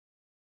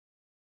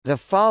The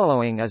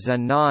following is a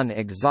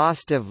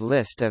non-exhaustive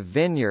list of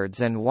vineyards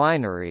and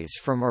wineries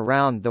from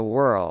around the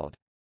world.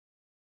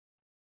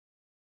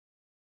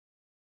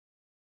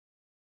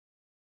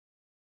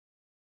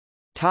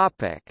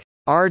 Topic: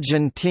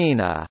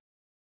 Argentina.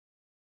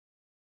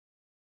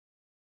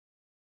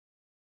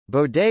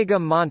 Bodega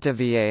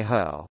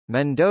Monteviejo,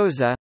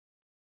 Mendoza.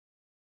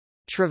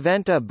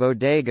 Treventa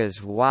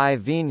Bodegas y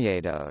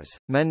Viñedos,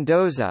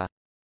 Mendoza.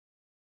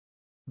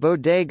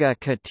 Bodega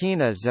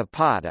Catina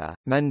Zapata,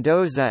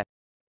 Mendoza.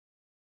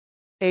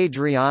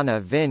 Adriana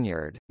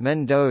Vineyard,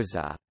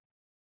 Mendoza.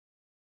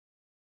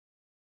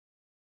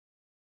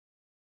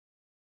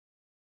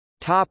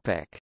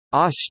 Topic: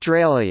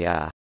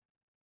 Australia.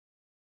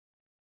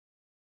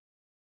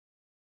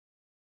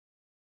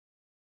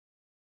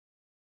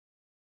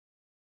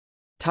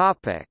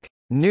 Topic: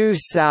 New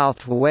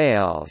South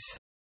Wales.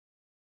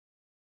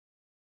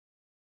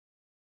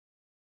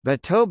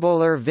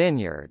 Batoboler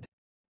Vineyard.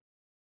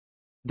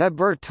 De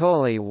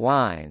Bertoli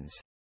Wines.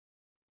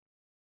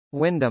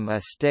 Wyndham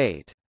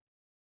Estate.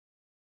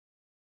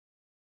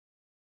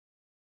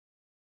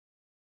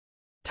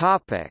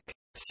 Topic: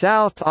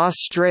 South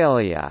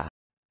Australia.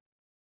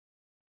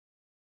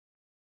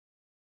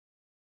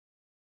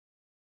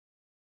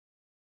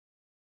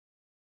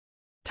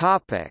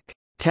 Topic: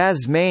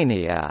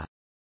 Tasmania.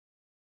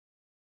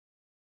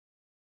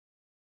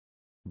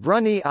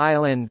 Bruny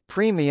Island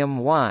Premium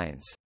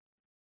Wines.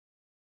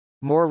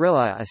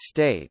 Morilla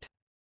Estate.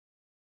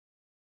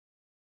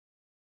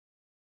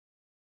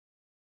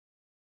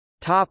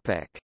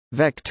 Topic: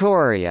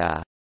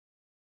 Victoria.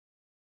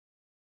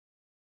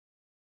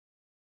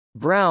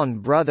 Brown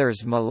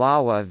Brothers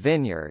Malawa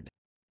Vineyard.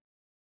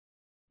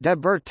 De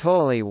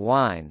Bertoli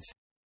Wines.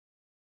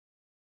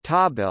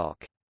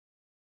 Tabilk.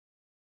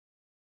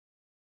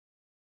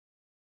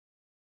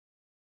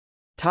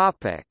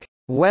 Topic: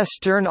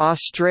 Western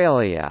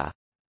Australia.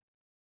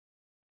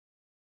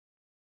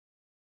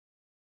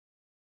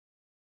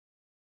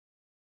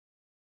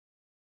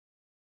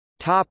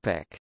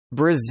 Topic: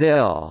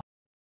 Brazil.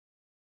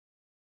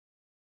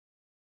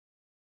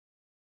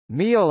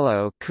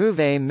 Miolo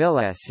Cuvée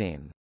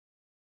Millésime.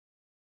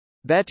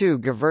 Betu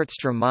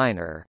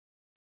Gewürztraminer.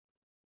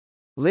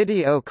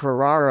 Lidio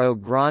Carraro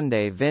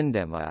Grande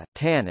Vindima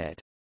Tanit.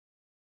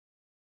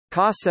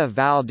 Casa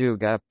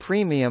Valduga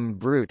Premium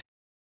Brut.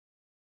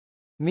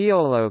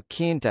 Miolo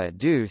Quinta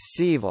do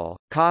Cível,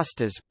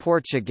 Costas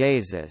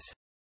Portuguesas.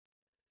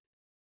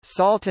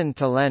 Salton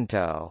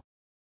Talento.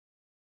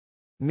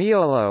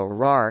 Miolo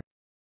Rar.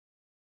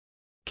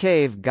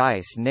 Cave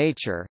Geiss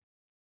Nature.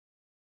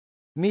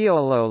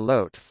 Miolo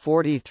Lot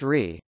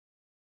 43.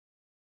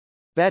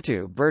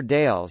 Betu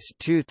Berdales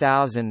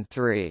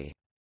 2003.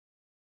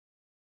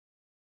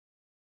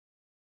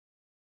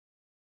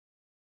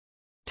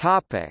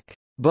 Topic: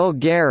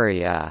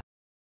 Bulgaria.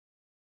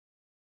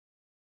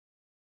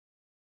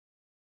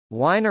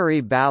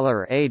 Winery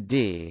Baller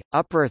AD,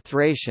 Upper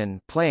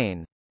Thracian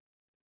Plain.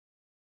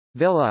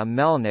 Villa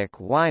Melnik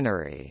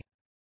Winery.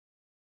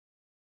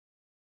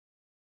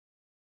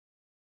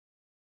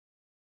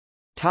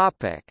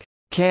 Topic: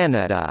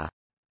 Canada.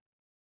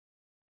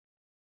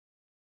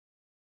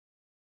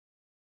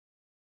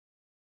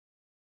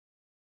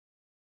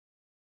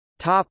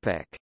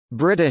 Topic: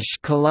 British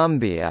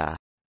Columbia.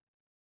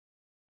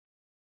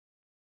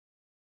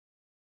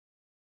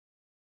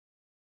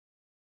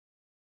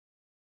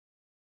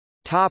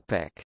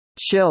 Topic: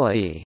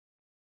 Chile.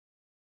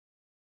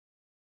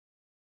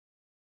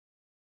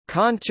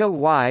 Concha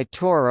y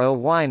Toro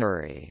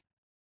Winery.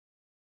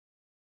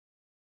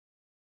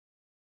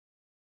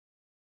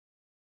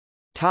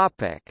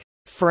 Topic: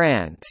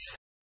 France.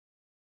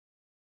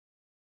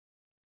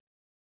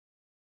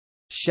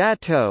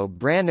 Château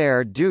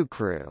Branair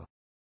Ducru.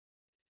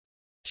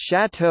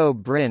 Château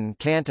Bryn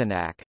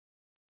Cantenac.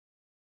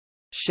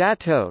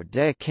 Château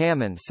de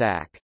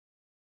Camansac.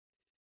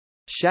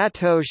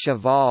 Château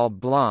Cheval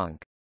Blanc.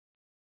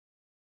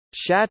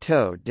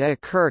 Château de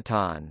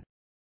Courton.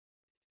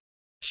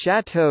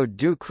 Château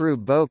Ducru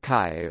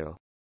Beaucaillou.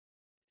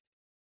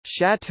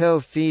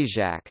 Château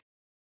Figeac.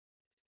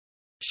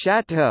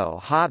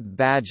 Château Hot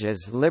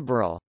Badges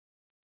Liberal.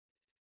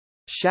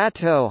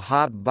 Château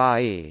Hot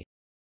Bailly.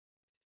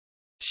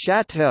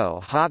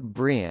 Château Hot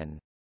Brion.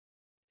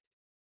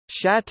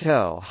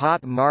 Château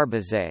Hot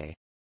Marbazet.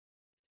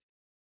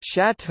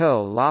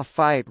 Château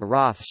Lafite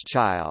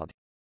Rothschild.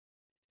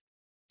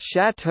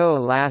 Château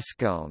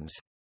Lascombes.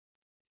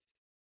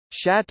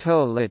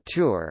 Château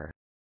Latour.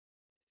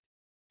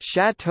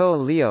 Château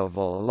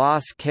Léoville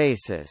Las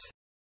Cases.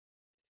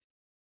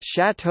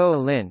 Château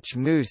Lynch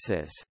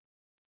Mousses.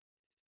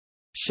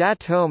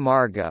 Château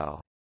Margaux.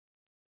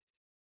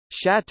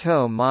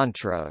 Château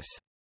Montrose.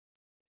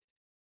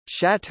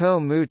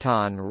 Château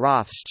Mouton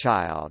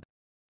Rothschild.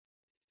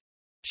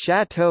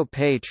 Château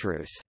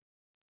Pétrus.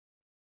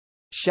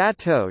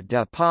 Château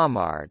de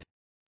Pommard.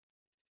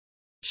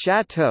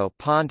 Château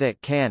Pontet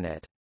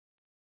Canet.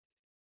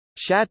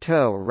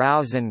 Château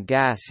Rousen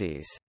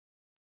Gassis.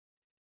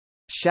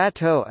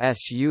 Château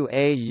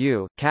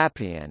Suau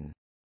Capian.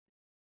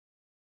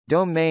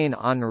 Domaine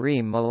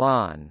Henri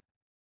Milan.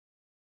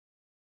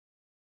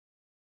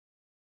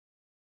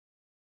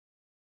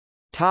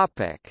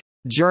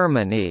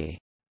 Germany.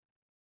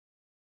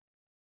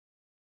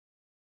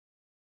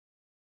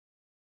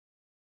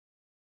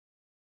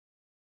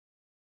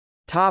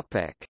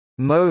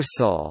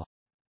 Mosel.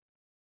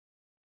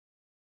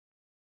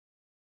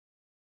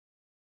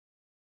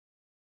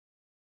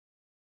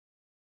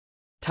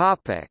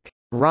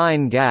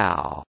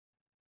 Rheingau.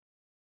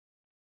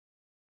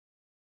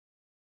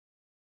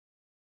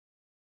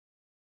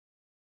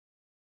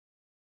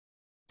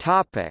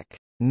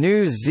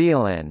 New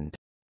Zealand.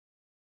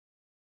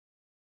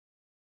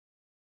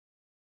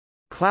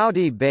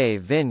 Cloudy Bay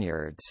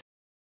Vineyards,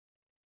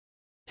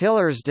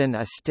 Hillersdon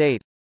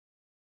Estate,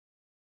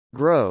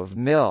 Grove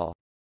Mill,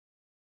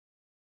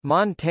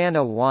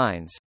 Montana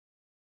Wines,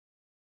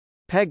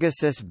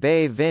 Pegasus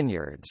Bay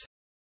Vineyards,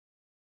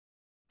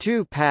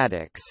 2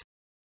 Paddocks,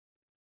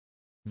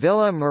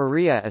 Villa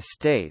Maria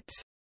Estates,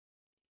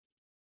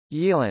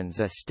 Yealands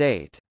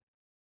Estate.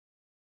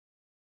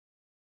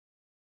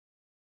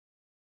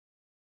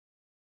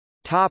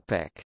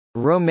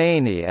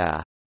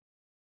 Romania.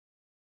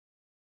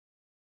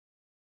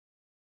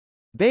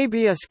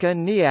 Babiuska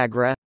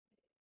Niagara,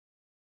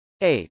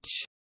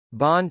 H.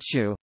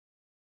 Bonchu,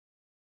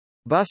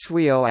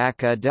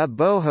 Buswioaka de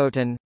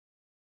Bohoten,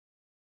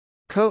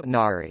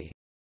 Kotnari,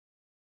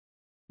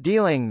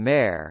 Dealing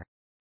Mare,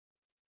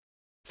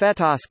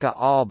 Fetoska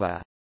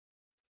Alba,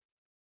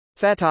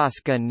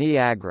 Fetoska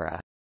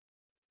Niagara,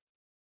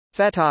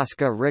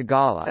 Fetoska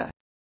Regala,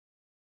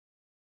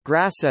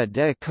 Grassa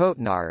de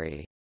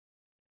Kotnari,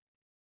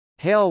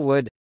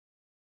 Halewood,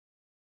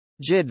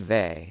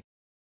 Jidve,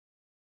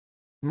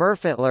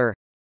 Murfatler,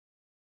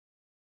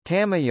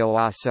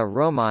 Tamayoasa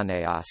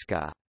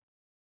Romaneaska.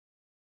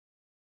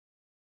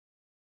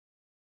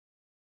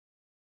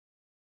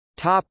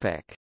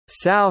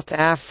 South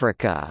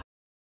Africa.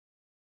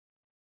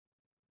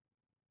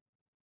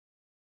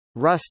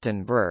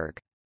 Rustenburg.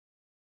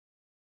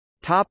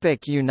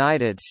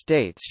 United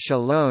States.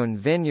 Chalone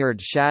Vineyard,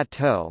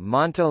 Chateau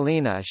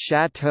Montelena,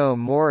 Chateau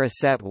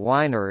Morissette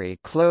Winery,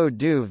 Clos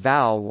du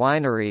Val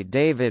Winery,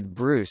 David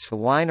Bruce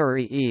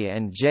Winery,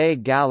 E&J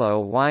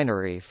Gallo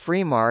Winery,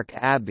 Freemark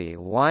Abbey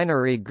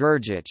Winery,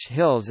 Gurgich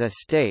Hills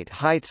Estate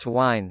Heights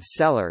Wine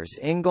Cellars,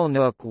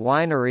 Inglenook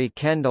Winery,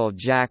 Kendall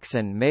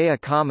Jackson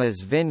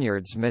Mayacamas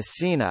Vineyards,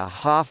 Messina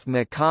Hoff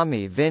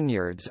Makami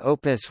Vineyards,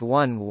 Opus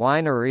One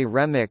Winery,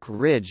 Remick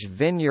Ridge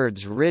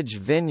Vineyards,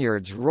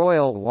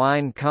 Royal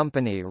Wine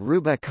Company,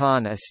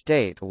 Rubicon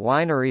Estate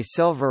Winery,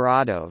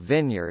 Silverado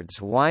Vineyards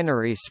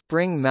Winery,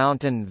 Spring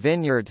Mountain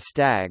Vineyard,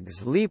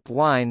 Stag's Leap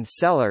Wine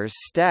Cellars,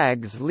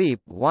 Stag's Leap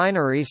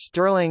Winery,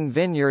 Sterling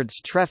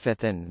Vineyards,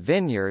 Trefethen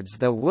Vineyards,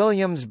 The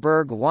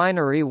Williamsburg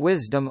Winery,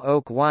 Wisdom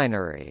Oak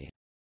Winery.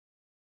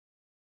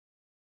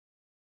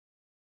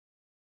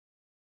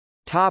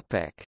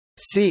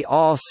 See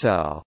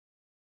also: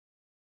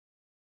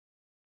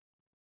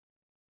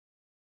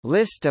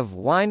 List of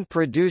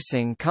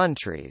wine-producing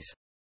countries,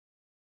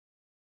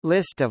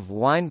 List of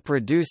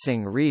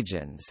wine-producing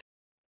regions,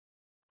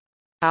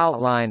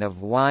 Outline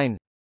of wine,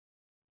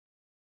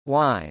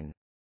 Wine